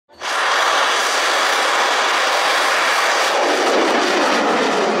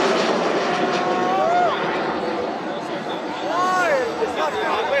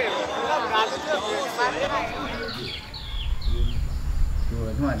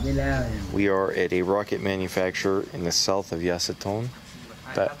We are at a rocket manufacturer in the south of Yasothon,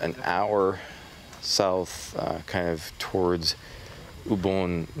 about an hour south, kind of towards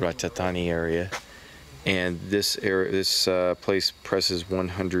Ubon Ratchathani area. And this place presses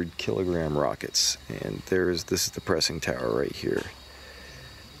 100 kilogram rockets. And this is the pressing tower right here.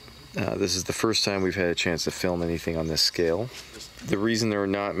 This is the first time we've had a chance to film anything on this scale. The reason they're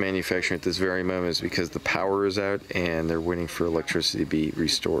not manufacturing at this very moment is because the power is out and they're waiting for electricity to be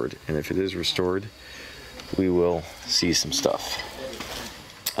restored. And if it is restored, we will see some stuff.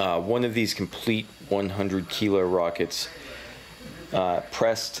 One of these complete 100 kilo rockets,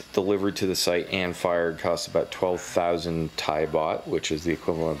 pressed, delivered to the site, and fired, costs about 12,000 Thai baht, which is the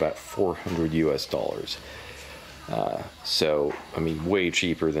equivalent of about $400 US. So, I mean, way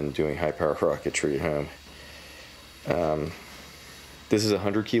cheaper than doing high-power rocketry at home. This is a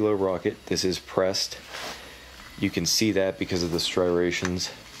 100 kilo rocket. This is pressed. You can see that because of the striations.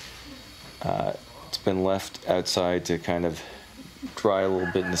 It's been left outside to kind of dry a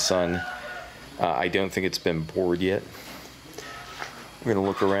little bit in the sun. I don't think it's been bored yet. We're going to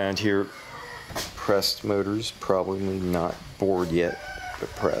look around here. Pressed motors, probably not bored yet, but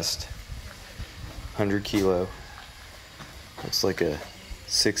pressed. 100 kilo. Looks like a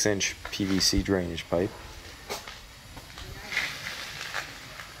 6-inch PVC drainage pipe.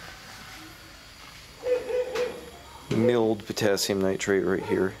 Milled potassium nitrate right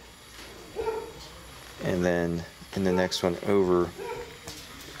here. And then in the next one over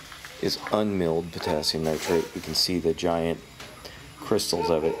is unmilled potassium nitrate. You can see the giant crystals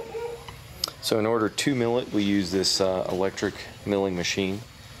of it. So in order to mill it, we use this electric milling machine.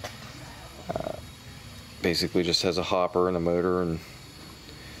 Basically just has a hopper and a motor, and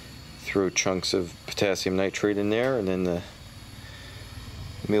throw chunks of potassium nitrate in there, and then the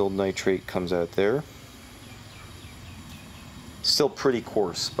milled nitrate comes out there. Still pretty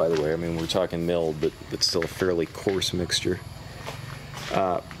coarse, by the way. I mean, we're talking milled, but still a fairly coarse mixture.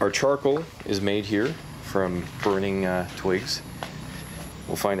 Our charcoal is made here from burning twigs.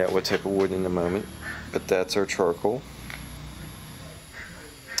 We'll find out what type of wood in a moment, but that's our charcoal.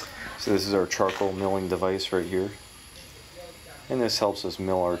 So this is our charcoal milling device right here. And this helps us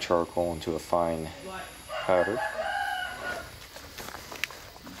mill our charcoal into a fine powder.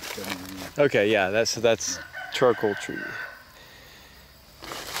 Okay, yeah, that's charcoal tree.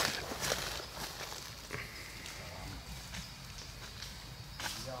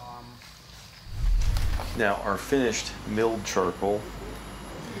 Now our finished milled charcoal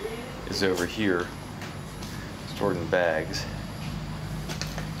is over here, stored in bags.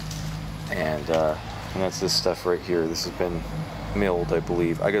 And that's this stuff right here. This has been milled, I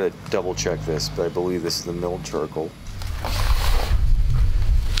believe. I gotta double check this, but I believe this is the milled charcoal.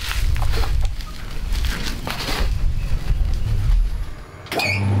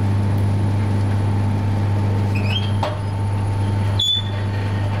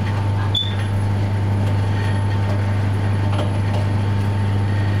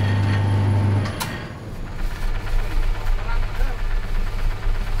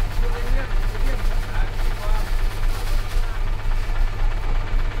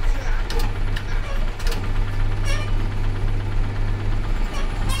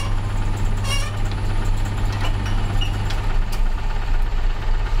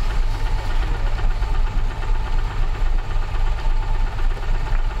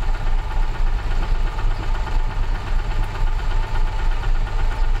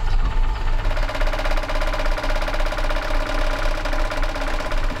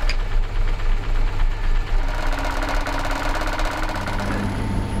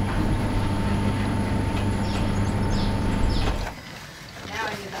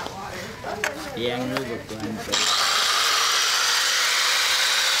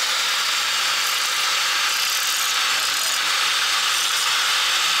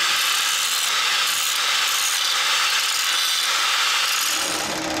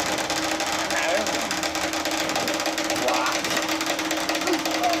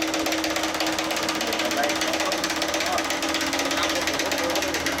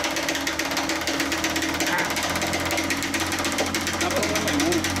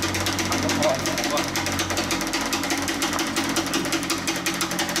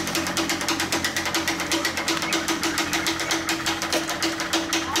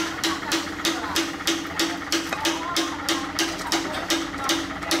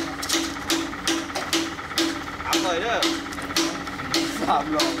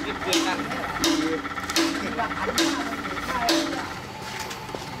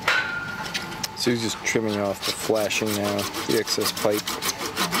 So he's just trimming off the flashing now, the excess pipe.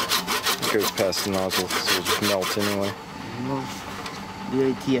 It goes past the nozzle, so it'll just melt anyway. เดือ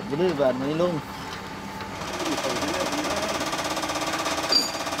ยเทียดไปเรื่อยบาดไม่ลง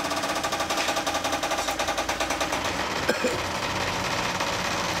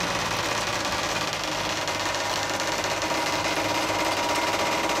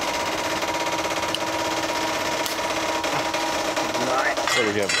So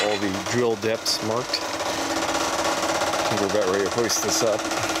we have all the drill depths marked. I think we're about ready to hoist this up.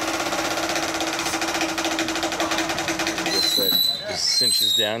 I guess that just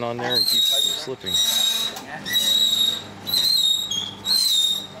cinches down on there and keeps it from slipping.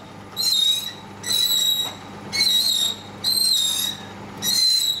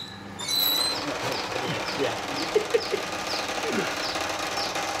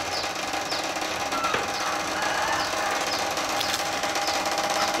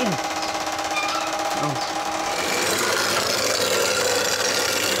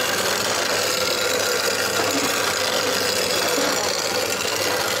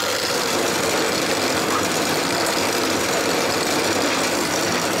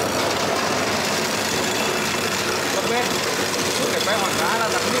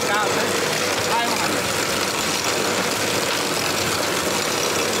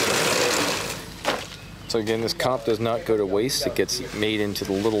 So again, this comp does not go to waste. It gets made into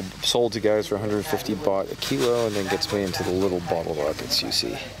the little, sold to guys for 150 baht a kilo, and then gets made into the little bottle rockets you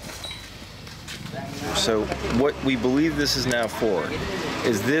see. So what we believe this is now for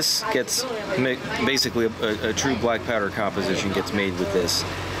is this gets, basically a true black powder composition gets made with this.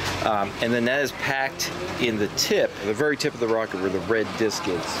 And then that is packed in the tip, the very tip of the rocket where the red disc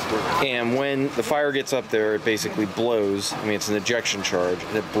is. And when the fire gets up there, it basically blows. I mean, it's an ejection charge,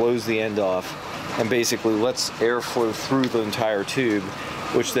 and it blows the end off and basically lets air flow through the entire tube,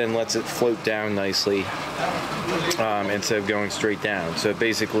 which then lets it float down nicely instead of going straight down. So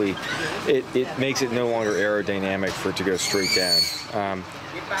basically, it makes it no longer aerodynamic for it to go straight down.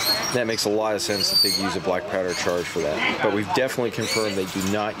 That makes a lot of sense that they use a black powder charge for that. But we've definitely confirmed they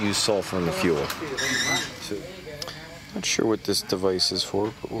do not use sulfur in the fuel. So, not sure what this device is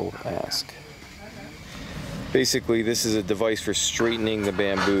for, but we'll ask. Basically, this is a device for straightening the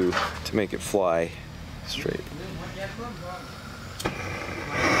bamboo to make it fly straight.